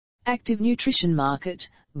Active nutrition market,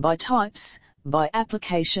 by types, by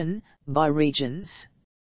application, by regions.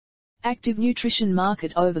 Active nutrition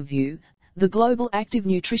market overview. The global active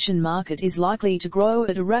nutrition market is likely to grow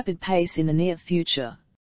at a rapid pace in the near future.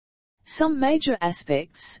 Some major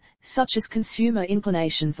aspects, such as consumer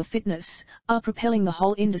inclination for fitness, are propelling the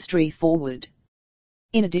whole industry forward.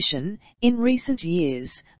 In addition, in recent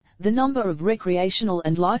years, the number of recreational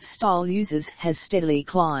and lifestyle users has steadily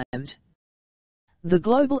climbed. The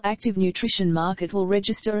global active nutrition market will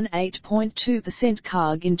register an 8.2%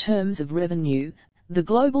 CAGR in terms of revenue. The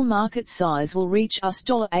global market size will reach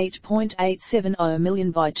 $8.870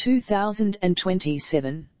 million by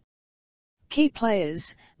 2027. Key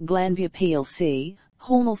players: Glanbia plc,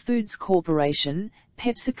 Hormel Foods Corporation,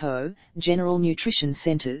 PepsiCo, General Nutrition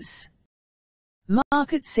Centers.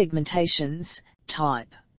 Market segmentations: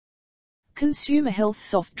 type. Consumer health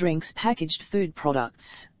soft drinks, packaged food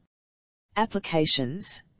products.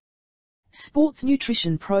 Applications: sports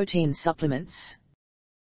nutrition, protein supplements.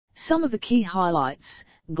 Some of the key highlights: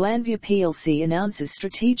 Glanbia plc announces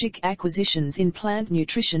strategic acquisitions in plant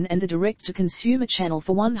nutrition and the direct-to-consumer channel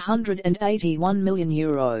for €181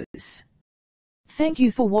 million. Thank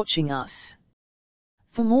you for watching us.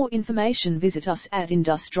 For more information visit us at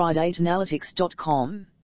IndustryDataAnalytics.com.